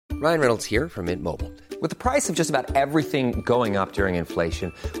Ryan Reynolds here from Mint Mobile. With the price of just about everything going up during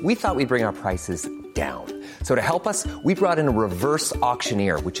inflation, we thought we'd bring our prices down. So to help us, we brought in a reverse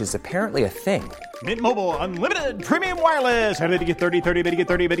auctioneer, which is apparently a thing. Mint Mobile Unlimited Premium Wireless. How to get 30, 30, bit to get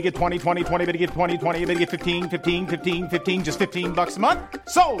 30, bit to get 20, 20, 20, bit to get 20, 20, bit to get 15, 15, 15, 15, just $15 a month?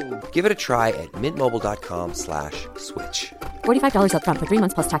 Sold! Give it a try at mintmobile.com/switch. $45 up front for 3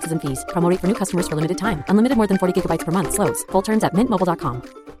 months plus taxes and fees. Promo rate for new customers for limited time. Unlimited more than 40 gigabytes per month. Slows full terms at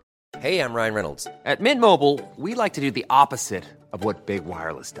mintmobile.com. Hey, I'm Ryan Reynolds. At Mint Mobile, we like to do the opposite of what Big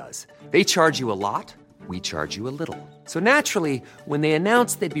Wireless does. They charge you a lot, we charge you a little. So naturally, when they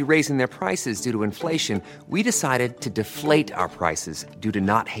announced they'd be raising their prices due to inflation, we decided to deflate our prices due to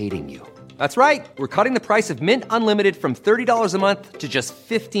not hating you. That's right. We're cutting the price of Mint Unlimited from $30 a month to just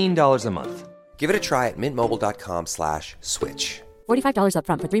 $15 a month. Give it a try at mintmobile.com/switch. $45 up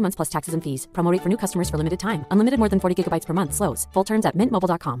front for 3 months plus taxes and fees. Promo rate for new customers for limited time. Unlimited more than 40 gigabytes per month. Slows full terms at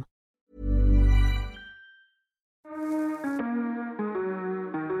mintmobile.com.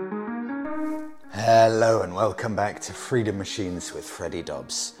 Hello and welcome back to Freedom Machines with Freddie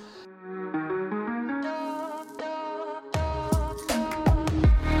Dobbs.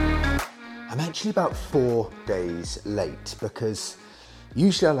 I'm actually about 4 days late because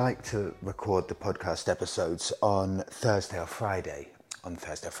usually I like to record the podcast episodes on Thursday or Friday,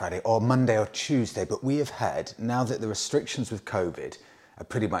 or Monday or Tuesday, but we have had, now that the restrictions with COVID are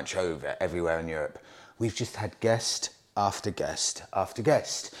pretty much over everywhere in Europe, we've just had guest after guest after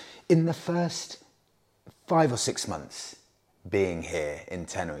guest. In the first 5 or 6 months being here in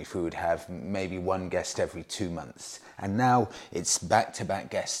Tenerife, we would have maybe one guest every 2 months. And now it's back-to-back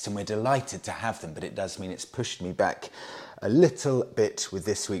guests, and we're delighted to have them, but it does mean it's pushed me back a little bit with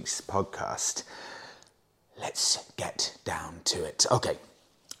this week's podcast. Let's get down to it. Okay,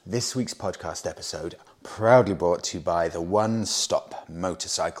 this week's podcast episode proudly brought to you by the one-stop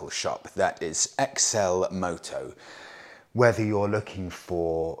motorcycle shop, that is XL Moto. Whether you're looking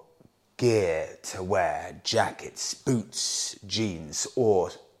for gear to wear, jackets, boots, jeans, or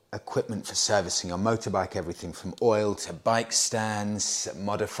equipment for servicing your motorbike, everything from oil to bike stands,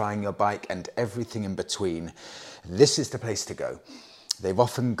 modifying your bike, and everything in between, this is the place to go. They've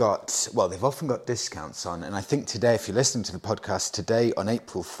often got discounts on, and I think today, if you're listening to the podcast today on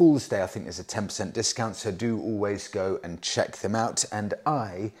April Fool's Day, I think there's a 10% discount, so do always go and check them out. And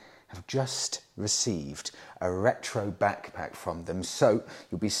I have just received a retro backpack from them, so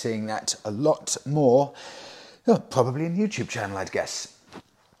you'll be seeing that a lot more, probably in the YouTube channel, I'd guess.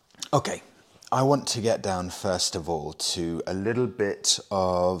 Okay, I want to get down first of all to a little bit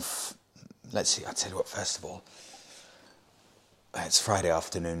of, let's see, I'll tell you what, first of all, it's Friday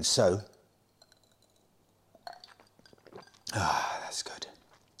afternoon, so, that's good,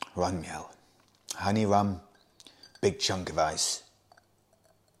 rum miel, honey rum, big chunk of ice.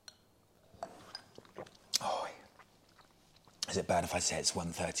 Oh, is it bad if I say it's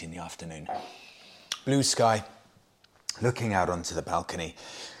 1:30 in the afternoon? Blue sky, looking out onto the balcony.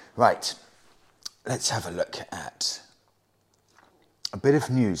 Right, let's have a look at a bit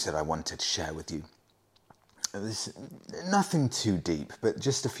of news that I wanted to share with you. There's nothing too deep, but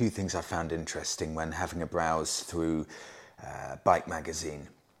just a few things I found interesting when having a browse through Bike Magazine.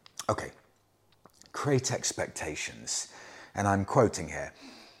 Okay, create expectations, and I'm quoting here.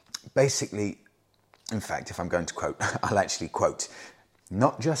 Basically, in fact, if I'm going to quote, I'll actually quote,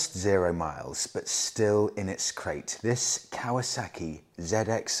 "Not just 0 miles, but still in its crate. This Kawasaki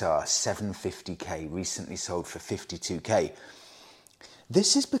ZXR 750K recently sold for 52K.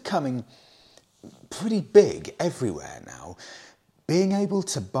 This is becoming pretty big everywhere now. Being able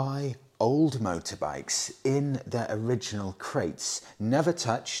to buy old motorbikes in their original crates, never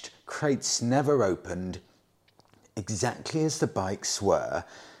touched, crates never opened, exactly as the bikes were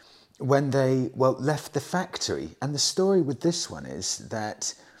when they, left the factory. And the story with this one is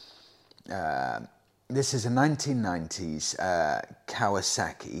that this is a 1990s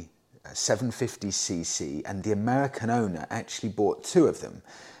Kawasaki 750cc, and the American owner actually bought 2 of them.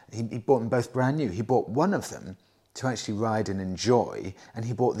 He bought them both brand new. He bought one of them to actually ride and enjoy, and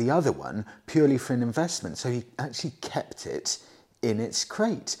he bought the other one purely for an investment. So he actually kept it in its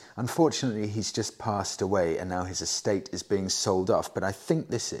crate. Unfortunately, he's just passed away, and now his estate is being sold off. But I think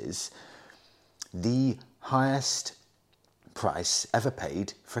this is the highest price ever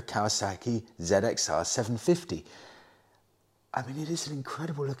paid for a Kawasaki ZXR 750. I mean, it is an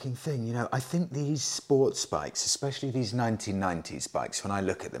incredible looking thing. You know, I think these sports bikes, especially these 1990s bikes, when I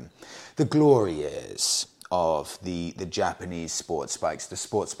look at them, the glory years of the Japanese sports bikes, the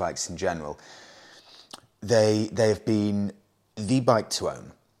sports bikes in general, they have been the bike to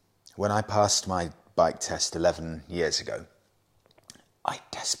own. When I passed my bike test 11 years ago, I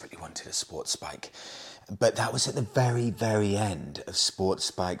desperately wanted a sports bike. But that was at the very, very end of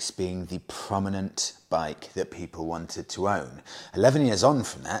sports bikes being the prominent bike that people wanted to own. 11 years on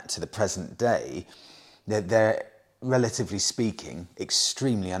from that to the present day, they're relatively speaking,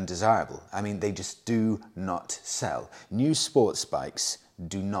 extremely undesirable. I mean, they just do not sell. New sports bikes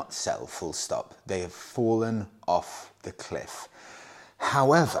do not sell, full stop. They have fallen off the cliff.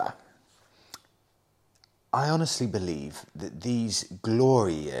 However, I honestly believe that these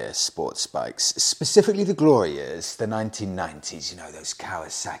glory year sports bikes, specifically the glory years, the 1990s, those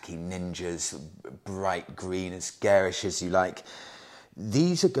Kawasaki Ninjas, bright green, as garish as you like,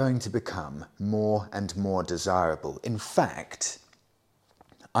 these are going to become more and more desirable. In fact,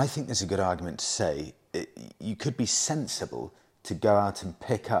 I think there's a good argument to say you could be sensible to go out and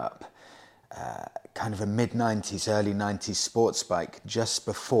pick up kind of a mid-90s, early 90s sports bike just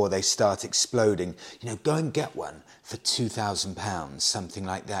before they start exploding. Go and get one for £2,000, something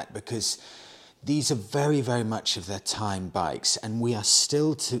like that, because these are very, very much of their time bikes, and we are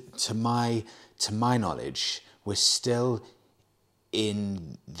still, to my knowledge, we're still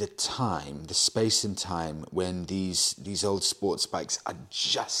in the space and time when these old sports bikes are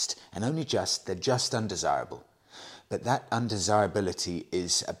they're just undesirable. But that undesirability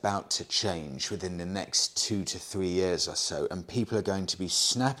is about to change within the next 2 to 3 years or so, and people are going to be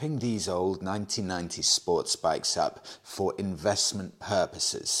snapping these old 1990s sports bikes up for investment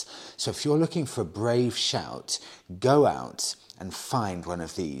purposes. So if you're looking for a brave shout, go out and find one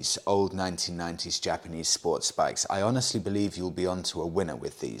of these old 1990s Japanese sports bikes. I honestly believe you'll be onto a winner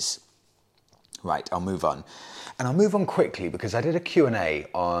with these. Right, I'll move on. And I'll move on quickly because I did a Q&A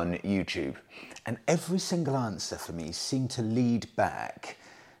on YouTube, and every single answer for me seemed to lead back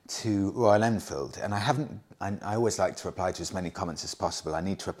to Royal Enfield. And I always like to reply to as many comments as possible. I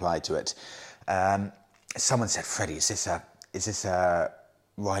need to reply to it. Someone said, Freddie, is this a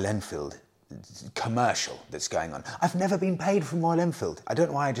Royal Enfield commercial that's going on? I've never been paid from Royal Enfield. I don't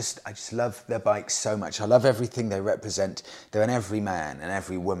know why, I just love their bikes so much. I love everything they represent. They're an every man and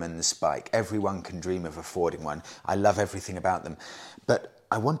every woman's bike. Everyone can dream of affording one. I love everything about them. But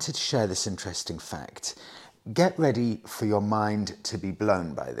I wanted to share this interesting fact. Get ready for your mind to be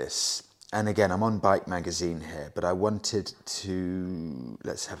blown by this. And again, I'm on Bike Magazine here, but I wanted to,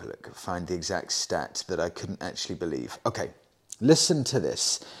 let's have a look, find the exact stat that I couldn't actually believe. Okay, listen to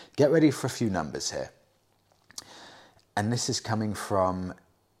this. Get ready for a few numbers here. And this is coming from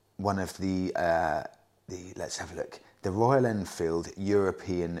one of the let's have a look, the Royal Enfield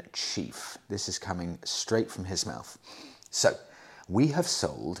European chief. This is coming straight from his mouth. So, we have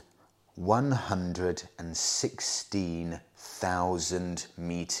sold 116,000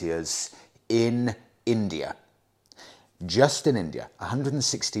 meteors in India. Just in India,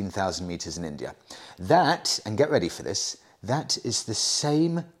 116,000 meters in India. That, and get ready for this, that is the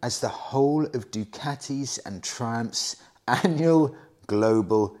same as the whole of Ducati's and Triumph's annual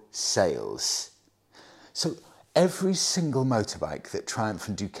global sales. So every single motorbike that Triumph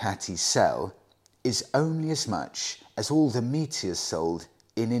and Ducati sell is only as much as all the meteors sold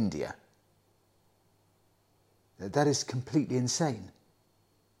in India. That is completely insane.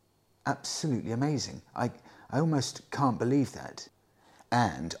 Absolutely amazing. I almost can't believe that.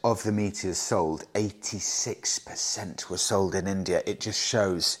 And of the meteors sold, 86% were sold in India. It just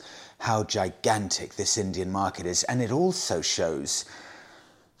shows how gigantic this Indian market is. And it also shows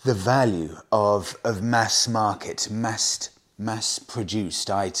the value of mass market,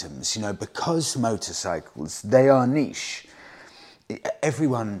 mass-produced items. Because motorcycles, they are niche.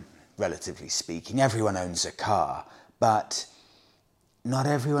 Everyone, relatively speaking, everyone owns a car, but not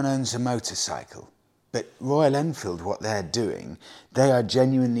everyone owns a motorcycle. But Royal Enfield, what they're doing, they are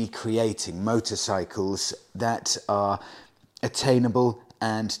genuinely creating motorcycles that are attainable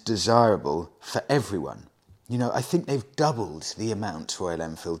and desirable for everyone. I think they've doubled the amount, Royal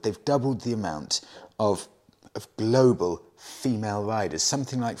Enfield, they've doubled the amount of global female riders.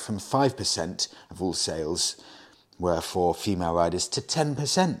 Something like from 5% of all sales were for female riders to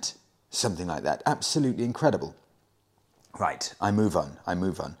 10%. Something like that. Absolutely incredible. Right, I move on.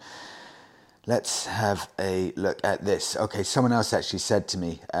 Let's have a look at this. Okay, someone else actually said to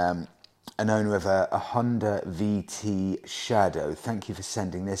me, an owner of a Honda VT Shadow, thank you for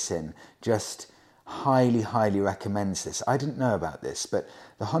sending this in, just highly recommends this. I didn't know about this, but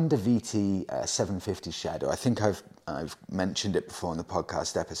the Honda VT 750 Shadow, I think I've mentioned it before in the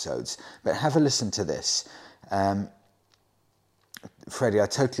podcast episodes, but have a listen to this. Freddie, I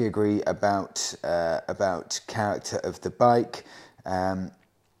totally agree about character of the bike.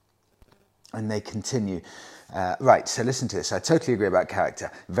 And they continue. Right, so listen to this. I totally agree about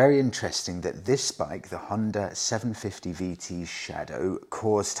character. Very interesting that this bike, the Honda 750 VT Shadow,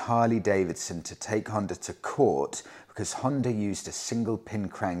 caused Harley-Davidson to take Honda to court because Honda used a single pin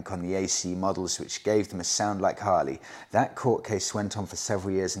crank on the AC models, which gave them a sound like Harley. That court case went on for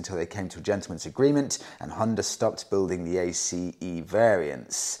several years until they came to a gentleman's agreement and Honda stopped building the ACE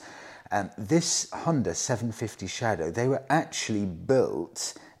variants. This Honda 750 Shadow, they were actually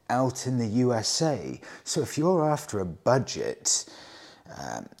built out in the USA. So if you're after a budget,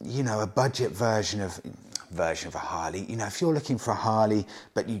 a budget version of a Harley, if you're looking for a Harley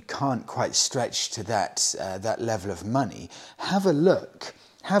but you can't quite stretch to that level of money, have a look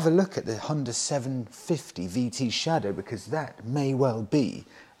at the Honda 750 VT Shadow, because that may well be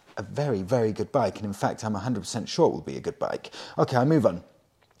a very, very good bike, and in fact I'm 100% sure it will be a good bike. Okay, I move on.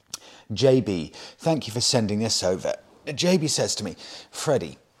 JB, thank you for sending this over. JB says to me,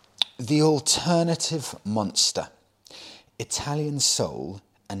 Freddie, the alternative monster, Italian soul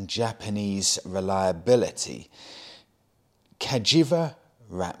and Japanese reliability, Cagiva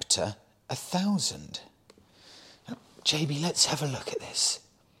Raptor 1000. JB, let's have a look at this.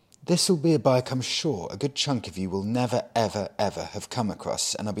 This will be a bike I'm sure a good chunk of you will never, ever, ever have come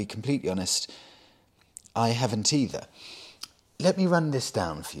across, and I'll be completely honest, I haven't either. Let me run this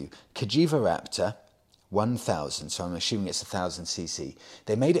down for you. Cagiva Raptor 1000, so I'm assuming it's 1000cc.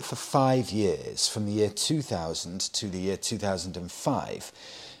 They made it for 5 years, from the year 2000 to the year 2005.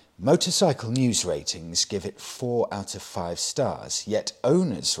 Motorcycle news ratings give it 4 out of 5 stars, yet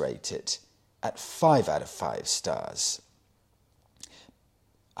owners rate it at 5 out of 5 stars.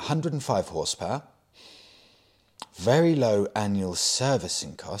 105 horsepower, very low annual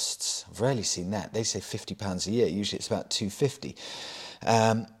servicing costs. I've rarely seen that. They say £50 a year. Usually it's about £250.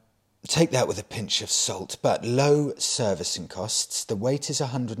 Take that with a pinch of salt, but low servicing costs. The weight is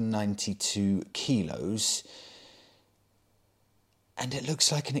 192 kilos, and it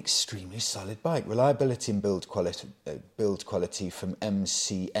looks like an extremely solid bike. Reliability and build quality from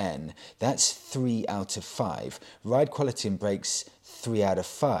MCN, that's 3 out of 5. Ride quality and brakes, 3 out of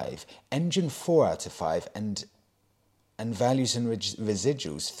 5. Engine, 4 out of 5, and values and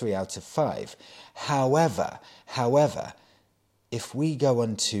residuals, 3 out of 5. However, if we go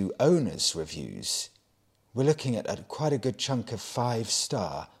on to owners' reviews, we're looking at quite a good chunk of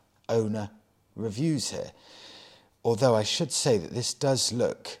 5-star owner reviews here. Although I should say that this does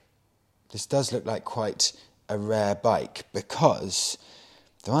look like quite a rare bike, because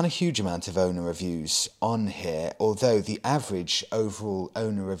there aren't a huge amount of owner reviews on here, although the average overall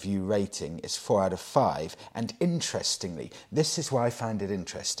owner review rating is 4 out of 5. And interestingly, this is why I find it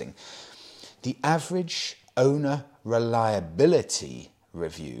interesting, the average owner reliability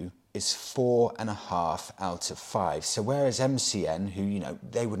review is 4.5 out of 5. So whereas MCN, who,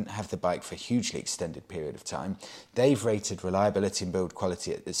 they wouldn't have the bike for a hugely extended period of time, they've rated reliability and build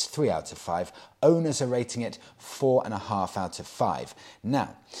quality as 3 out of 5. Owners are rating it 4.5 out of 5.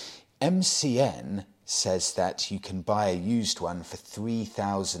 Now, MCN says that you can buy a used one for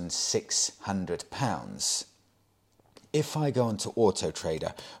 £3,600. If I go onto Auto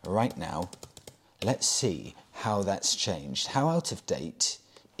Trader right now, let's see how that's changed. How out of date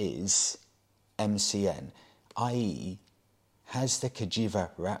is MCN, i.e., has the Cagiva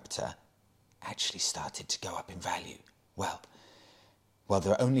Raptor actually started to go up in value? Well,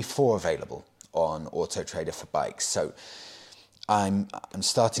 there are only 4 available on Auto Trader for bikes, so I'm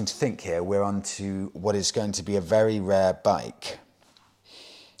starting to think here we're on to what is going to be a very rare bike.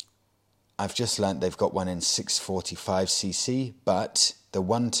 I've just learnt they've got one in 645cc, but the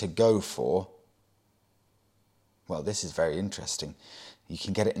one to go for, well, this is very interesting. You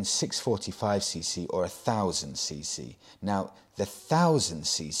can get it in 645cc or 1000cc. Now, the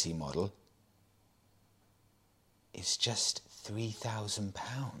 1000cc model is just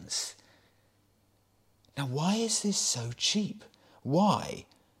 £3,000. Now, why is this so cheap? Why?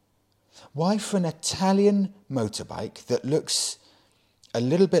 Why for an Italian motorbike that looks a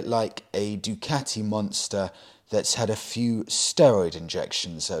little bit like a Ducati Monster that's had a few steroid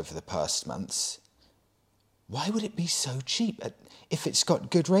injections over the past months? Why would it be so cheap if it's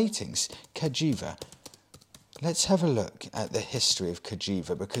got good ratings? Cagiva. Let's have a look at the history of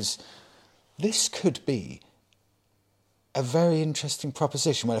Cagiva, because this could be a very interesting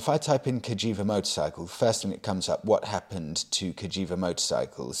proposition. Well, if I type in Cagiva motorcycle, the first thing that comes up, what happened to Cagiva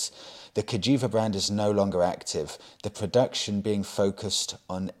motorcycles? The Cagiva brand is no longer active, the production being focused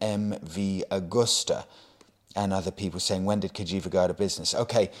on MV Agusta. And other people saying, when did Cagiva go out of business?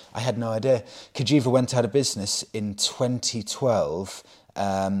 Okay, I had no idea. Cagiva went out of business in 2012.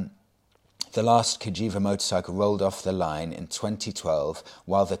 The last Cagiva motorcycle rolled off the line in 2012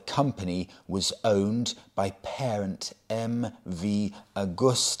 while the company was owned by parent MV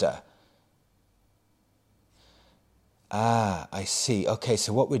Agusta. Ah, I see. Okay,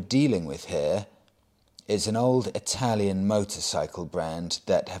 so what we're dealing with here is an old Italian motorcycle brand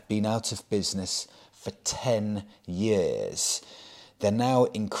that have been out of business for 10 years. They're now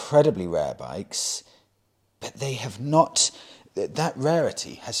incredibly rare bikes, but they have not... That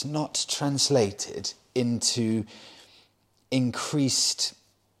rarity has not translated into increased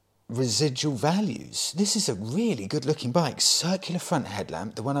residual values. This is a really good looking bike. Circular front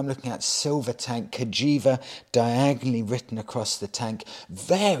headlamp, the one I'm looking at, silver tank, Cagiva diagonally written across the tank,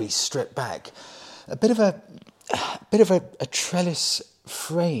 very stripped back. A bit of a trellis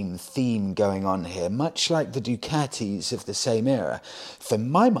frame theme going on here, much like the Ducatis of the same era. For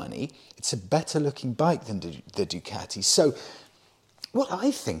my money, it's a better looking bike than the Ducati. So what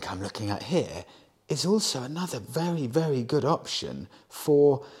I think I'm looking at here is also another very, very good option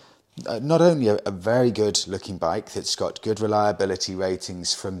for not only a very good looking bike that's got good reliability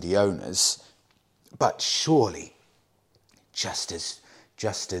ratings from the owners, but surely just as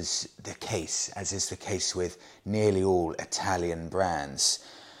the case, as is the case with nearly all Italian brands,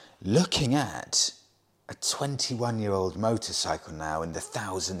 looking at a 21-year-old motorcycle now in the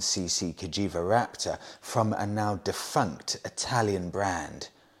 1000cc Cagiva Raptor from a now defunct Italian brand.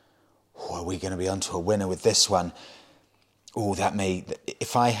 Oh, are we going to be onto a winner with this one? Oh,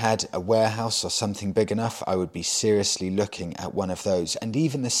 if I had a warehouse or something big enough, I would be seriously looking at one of those. And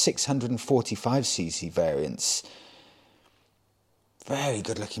even the 645cc variants, very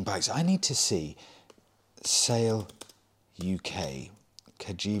good looking bikes. I need to see Sale UK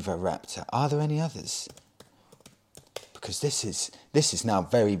Cagiva Raptor. Are there any others? Because this is now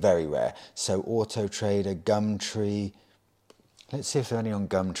very, very rare. So Auto Trader, Gumtree. Let's see if there are any on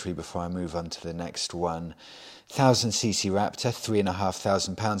Gumtree before I move on to the next one. 1000cc Raptor,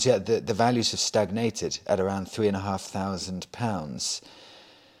 £3,500. Yeah, the values have stagnated at around £3,500.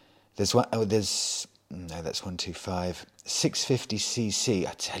 There's one. Oh, there's no. That's 125. 650cc.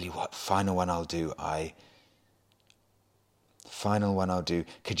 I tell you what. Final one I'll do.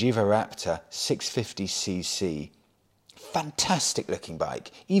 Cagiva Raptor, 650cc. Fantastic looking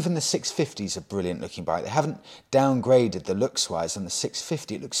bike. Even the 650 is a brilliant looking bike. They haven't downgraded the looks wise on the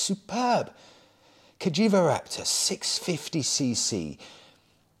 650. It looks superb. Cagiva Raptor 650cc.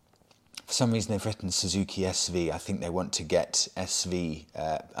 For some reason they've written Suzuki SV. I think they want to get SV.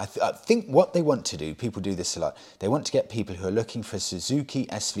 I think what they want to do, people do this a lot, they want to get people who are looking for Suzuki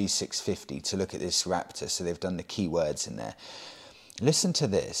SV 650 to look at this Raptor. So they've done the keywords in there. Listen to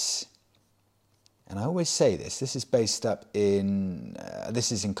this. And I always say this is based up in,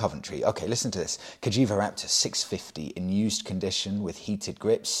 this is in Coventry. Okay, listen to this. Cagiva Raptor 650 in used condition with heated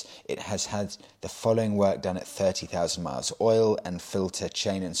grips. It has had the following work done at 30,000 miles. Oil and filter,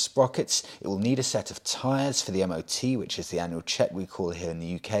 chain and sprockets. It will need a set of tyres for the MOT, which is the annual check we call here in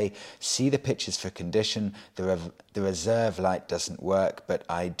the UK. See the pictures for condition. The reserve light doesn't work, but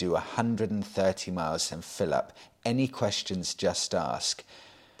I do 130 miles and fill up. Any questions, just ask.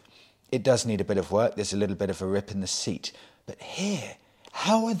 It does need a bit of work. There's a little bit of a rip in the seat. But here,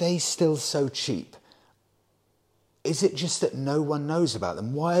 how are they still so cheap? Is it just that no one knows about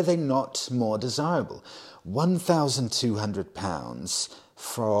them? Why are they not more desirable? £1,200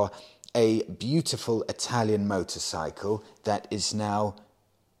 for a beautiful Italian motorcycle that is now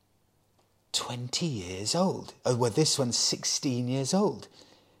 20 years old. Oh, well, this one's 16 years old.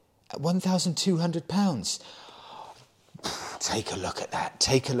 At £1,200. Take a look at that.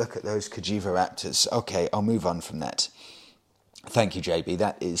 Take a look at those Cagiva Raptors. Okay, I'll move on from that. Thank you, JB.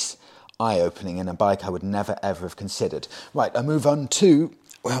 That is eye-opening and a bike I would never, ever have considered. Right, I move on to,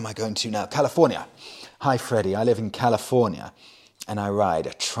 where am I going to now? California. Hi, Freddie. I live in California and I ride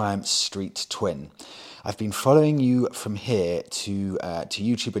a Triumph Street Twin. I've been following you from here to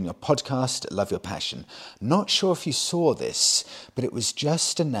YouTube and your podcast. Love your passion. Not sure if you saw this, but it was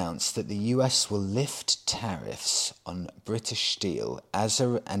just announced that the US will lift tariffs on British steel,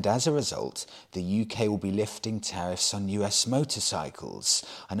 and as a result, the UK will be lifting tariffs on US motorcycles.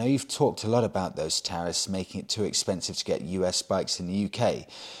 I know you've talked a lot about those tariffs making it too expensive to get US bikes in the UK.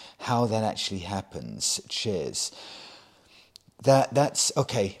 How that actually happens, cheers. That's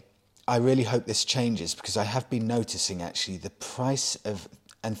okay. I really hope this changes because I have been noticing actually the price of,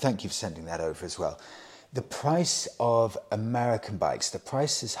 and thank you for sending that over as well, the price of American bikes, the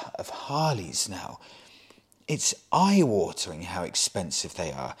prices of Harleys now, it's eye-watering how expensive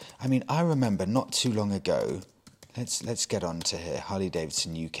they are. I mean, I remember not too long ago, let's get on to here,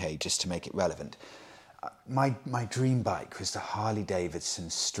 Harley-Davidson UK, just to make it relevant. My dream bike was the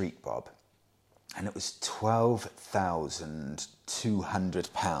Harley-Davidson Street Bob. and it was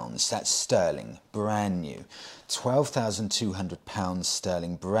 £12,200. That's sterling, brand new. £12,200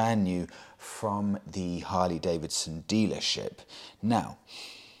 sterling, brand new from the Harley-Davidson dealership. Now,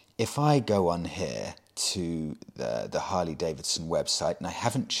 if I go on here to the Harley-Davidson website, and I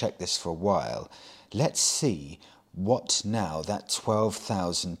haven't checked this for a while, let's see what now that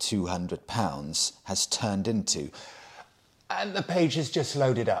 £12,200 has turned into. And the page has just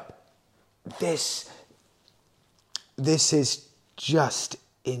loaded up. This is just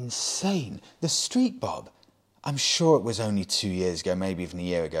insane. The Street Bob, I'm sure it was only 2 years ago, maybe even a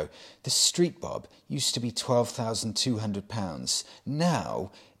year ago. The Street Bob used to be £12,200.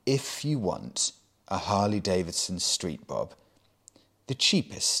 Now, if you want a Harley-Davidson Street Bob, the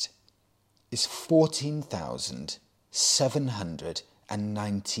cheapest is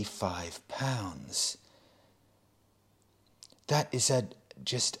 £14,795. That is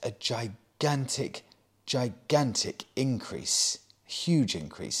just a gigantic increase, huge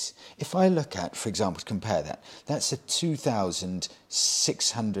increase. If I look at, for example, to compare that, that's a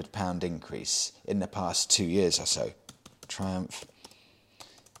 £2,600 increase in the past 2 years or so. Triumph.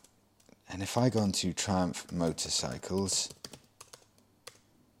 And if I go on to Triumph Motorcycles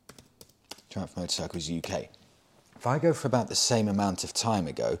UK, if I go for about the same amount of time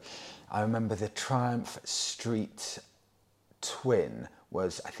ago, I remember the Triumph Street Twin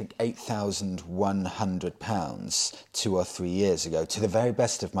was, I think, £8,100 2 or 3 years ago, to the very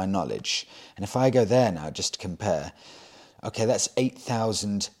best of my knowledge. And if I go there now, just to compare, okay, that's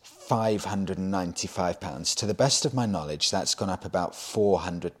 £8,595. To the best of my knowledge, that's gone up about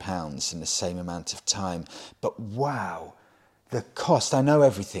 £400 in the same amount of time. But wow, the cost, I know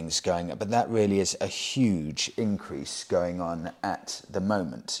everything's going up, but that really is a huge increase going on at the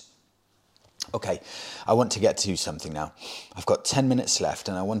moment. Okay, I want to get to something now. I've got 10 minutes left,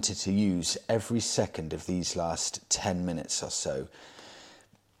 and I wanted to use every second of these last 10 minutes or so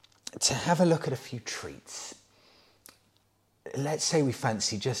to have a look at a few treats. Let's say we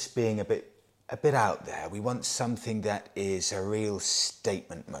fancy just being a bit out there. We want something that is a real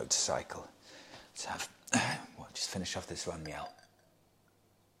statement motorcycle. Let's have, just finish off this one meow.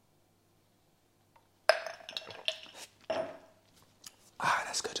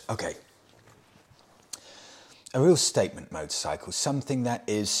 That's good. Okay. A real statement motorcycle, something that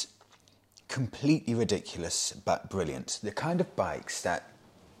is completely ridiculous but brilliant. The kind of bikes that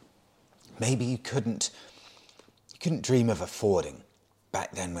maybe you couldn't dream of affording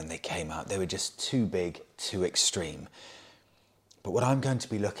back then when they came out. They were just too big, too extreme. But what I'm going to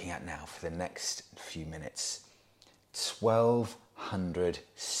be looking at now for the next few minutes,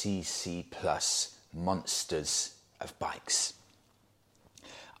 1200cc plus monsters of bikes.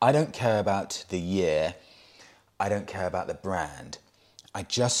 I don't care about the year, I don't care about the brand. I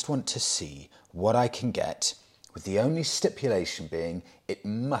just want to see what I can get, with the only stipulation being it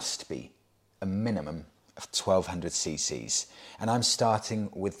must be a minimum of 1200 cc's. And I'm starting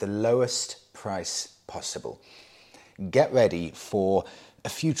with the lowest price possible. Get ready for a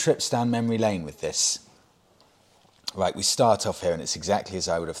few trips down memory lane with this. Right, we start off here and it's exactly as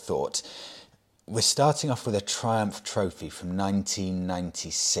I would have thought. We're starting off with a Triumph Trophy from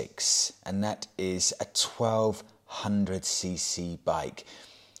 1996, and that is a 1200cc bike.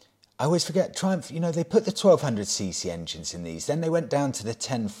 I always forget, Triumph, they put the 1200cc engines in these, then they went down to the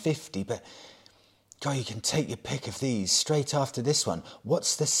 1050, but God, you can take your pick of these straight after this one.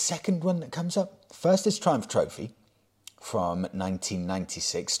 What's the second one that comes up? First is Triumph Trophy from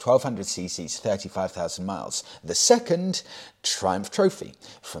 1996, 1200cc's, 35,000 miles. The second, Triumph Trophy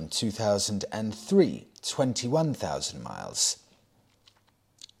from 2003, 21,000 miles.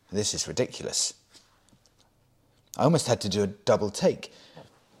 This is ridiculous. I almost had to do a double take.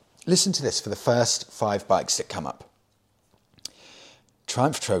 Listen to this for the first 5 bikes that come up.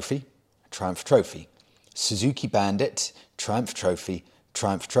 Triumph Trophy, Suzuki Bandit, Triumph Trophy,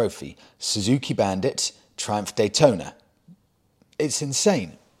 Suzuki Bandit, Triumph Daytona. It's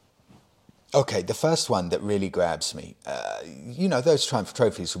insane. Okay, the first one that really grabs me, those Triumph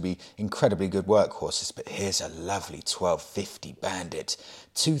Trophies will be incredibly good workhorses, but here's a lovely 1250 Bandit,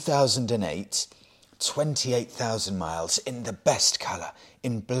 2008, 28,000 miles, in the best colour,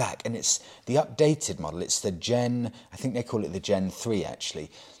 in black, and it's the updated model. It's the Gen, I think they call it the Gen 3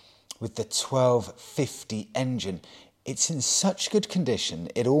 actually, with the 1250 engine. It's in such good condition,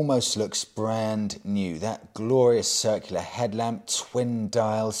 it almost looks brand new. That glorious circular headlamp, twin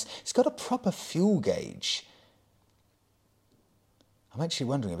dials. It's got a proper fuel gauge. I'm actually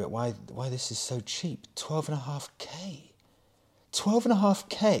wondering a bit why this is so cheap. 12.5k.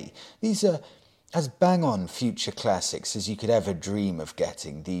 12.5k. These are as bang on future classics as you could ever dream of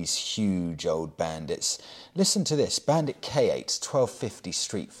getting, these huge old bandits. Listen to this, Bandit K8 1250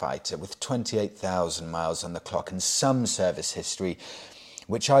 Street Fighter with 28,000 miles on the clock and some service history,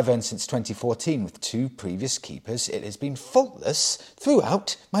 which I've owned since 2014 with 2 previous keepers. It has been faultless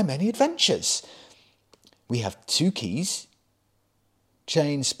throughout my many adventures. We have 2 keys,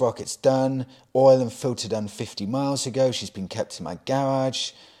 chain, sprockets done, oil and filter done 50 miles ago. She's been kept in my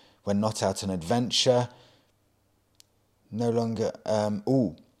garage when not out on adventure. No longer,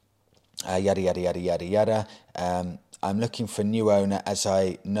 yada, yada, yada, yada, yada. I'm looking for a new owner as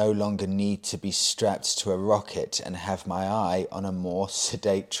I no longer need to be strapped to a rocket and have my eye on a more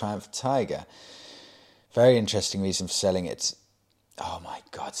sedate Triumph Tiger. Very interesting reason for selling it. Oh my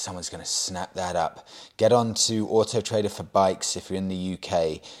God, someone's going to snap that up. Get on to Auto Trader for bikes if you're in the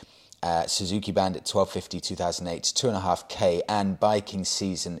UK. Suzuki Bandit 1250 2008, 2.5k, and biking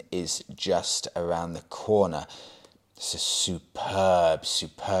season is just around the corner. It's a superb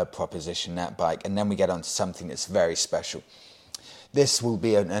proposition, that bike. And then we get on to something that's very special. This will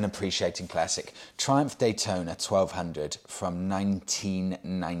be an appreciating classic. Triumph Daytona 1200 from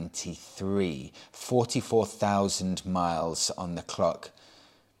 1993. 44,000 miles on the clock.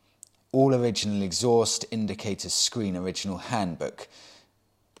 All original exhaust, indicators, screen, original handbook.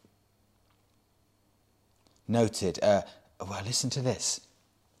 Noted, listen to this.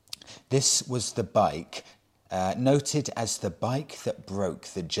 This was the bike noted as the bike that broke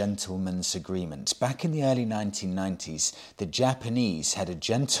the gentleman's agreement. Back in the early 1990s, the Japanese had a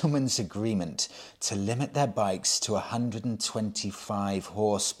gentleman's agreement to limit their bikes to 125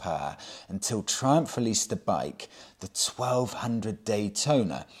 horsepower until Triumph released a bike, the 1200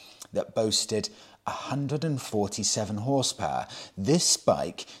 Daytona, that boasted 147 horsepower. This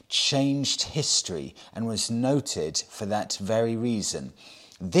bike changed history and was noted for that very reason.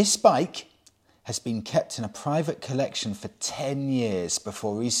 This bike has been kept in a private collection for 10 years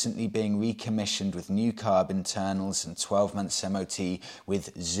before recently being recommissioned with new carb internals and 12 months MOT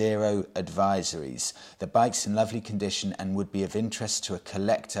with 0 advisories. The bike's in lovely condition and would be of interest to a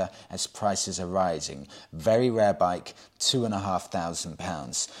collector as prices are rising. Very rare bike,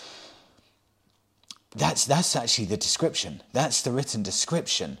 £2,500. That's actually the description. That's the written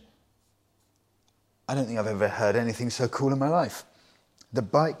description. I don't think I've ever heard anything so cool in my life. The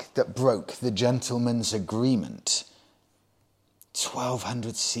bike that broke the gentleman's agreement.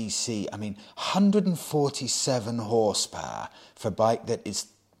 1200cc. I mean, 147 horsepower for a bike that is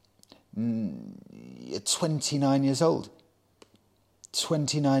 29 years old.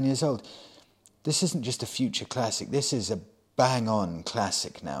 29 years old. This isn't just a future classic. This is a bang-on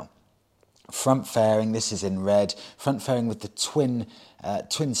classic now. Front fairing, this is in red. Front fairing with the twin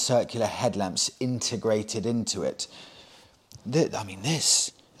circular headlamps integrated into it.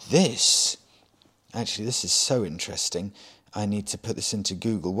 This is so interesting. I need to put this into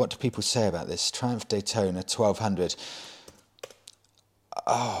Google. What do people say about this? Triumph Daytona 1200.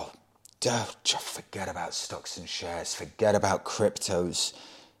 Forget about stocks and shares. Forget about cryptos.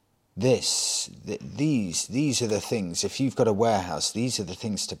 These are the things. If you've got a warehouse, these are the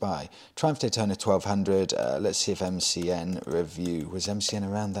things to buy. Triumph Daytona 1200. Let's see if MCN review. Was MCN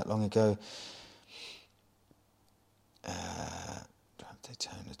around that long ago? Triumph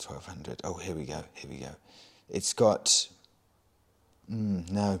Daytona 1200. Oh, here we go. It's got...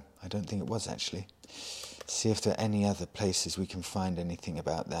 no, I don't think it was actually. See if there are any other places we can find anything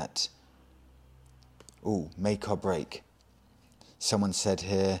about that. Make or break. Someone said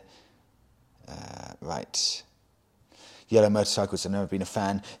here... right. Yellow motorcycles, I've never been a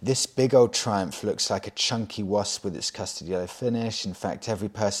fan. This big old Triumph looks like a chunky wasp with its custard yellow finish. In fact, every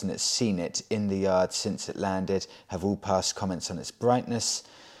person that's seen it in the yard since it landed have all passed comments on its brightness.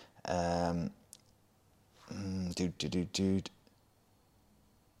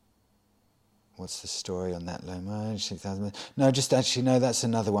 What's the story on that low mileage? 6,000. No, that's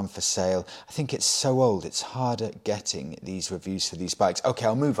another one for sale. I think it's so old, it's harder getting these reviews for these bikes. Okay,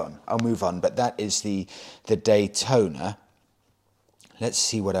 I'll move on. But that is the Daytona. Let's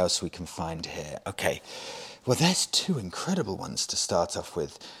see what else we can find here. Okay, well, there's 2 incredible ones to start off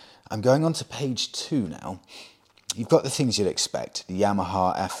with. I'm going on to page 2 now. You've got the things you'd expect. The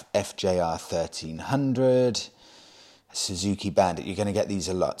Yamaha FJR 1300... Suzuki Bandit. You're going to get these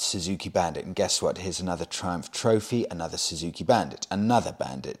a lot. Suzuki Bandit. And guess what? Here's another Triumph Trophy, another Suzuki Bandit, another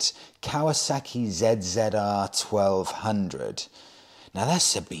Bandit. Kawasaki ZZR 1200. Now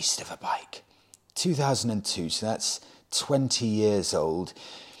that's a beast of a bike. 2002, so that's 20 years old.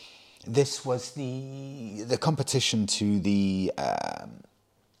 This was the competition to the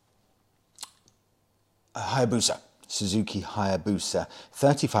Hayabusa. Suzuki Hayabusa,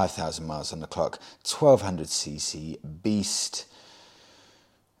 35,000 miles on the clock, 1200cc beast,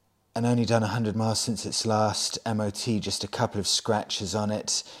 and only done 100 miles since its last MOT, just a couple of scratches on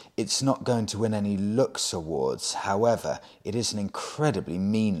it. It's not going to win any looks awards, however, it is an incredibly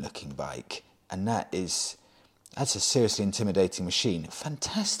mean-looking bike, and that's a seriously intimidating machine.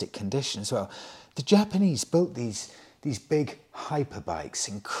 Fantastic condition as well. The Japanese built these big hyperbikes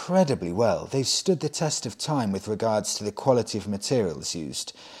incredibly well. They've stood the test of time with regards to the quality of materials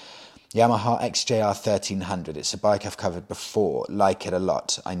used. Yamaha XJR 1300, it's a bike I've covered before, like it a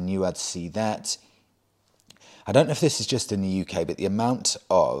lot. I knew I'd see that. I don't know if this is just in the UK, but the amount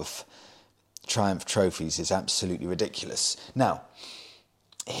of Triumph trophies is absolutely ridiculous. Now,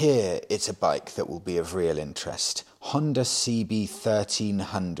 here it's a bike that will be of real interest. Honda CB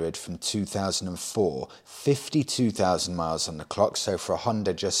 1300 from 2004, 52,000 miles on the clock, so for a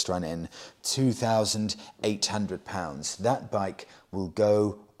Honda just run in £2,800. That bike will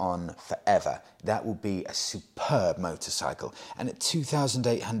go on forever. That will be a superb motorcycle, and at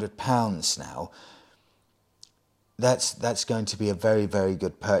 £2,800 now, that's going to be a very, very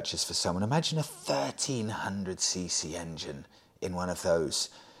good purchase for someone. Imagine a 1300cc engine in one of those.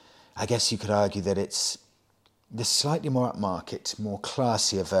 I guess you could argue that it's the slightly more upmarket, more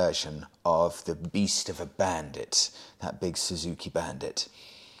classier version of the beast of a Bandit, that big Suzuki Bandit.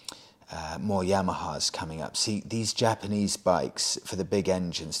 More Yamahas coming up. See, these Japanese bikes for the big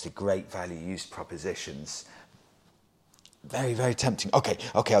engines, the great value used propositions, very, very tempting. Okay,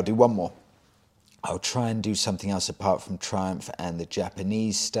 I'll do one more. I'll try and do something else apart from Triumph and the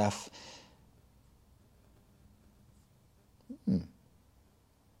Japanese stuff.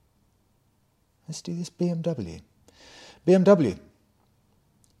 Let's do this BMW. BMW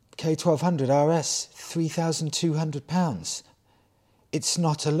K1200 RS, £3,200. It's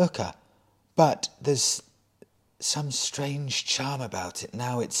not a looker, but there's some strange charm about it.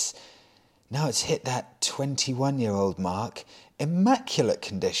 Now it's hit that 21-year-old mark. Immaculate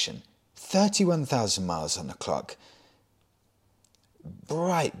condition, 31,000 miles on the clock.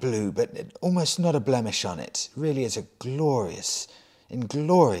 Bright blue, but almost not a blemish on it. Really is a glorious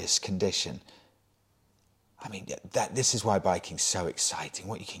condition. I mean, this is why biking's so exciting.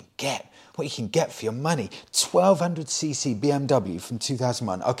 What you can get for your money. 1200cc BMW from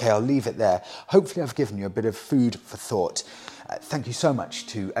 2001. Okay, I'll leave it there. Hopefully I've given you a bit of food for thought. Thank you so much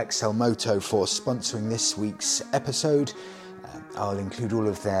to XL Moto for sponsoring this week's episode. I'll include all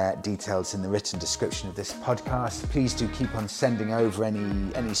of their details in the written description of this podcast. Please do keep on sending over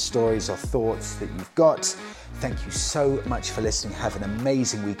any stories or thoughts that you've got. Thank you so much for listening. Have an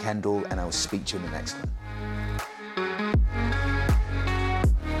amazing weekend all, and I'll speak to you in the next one.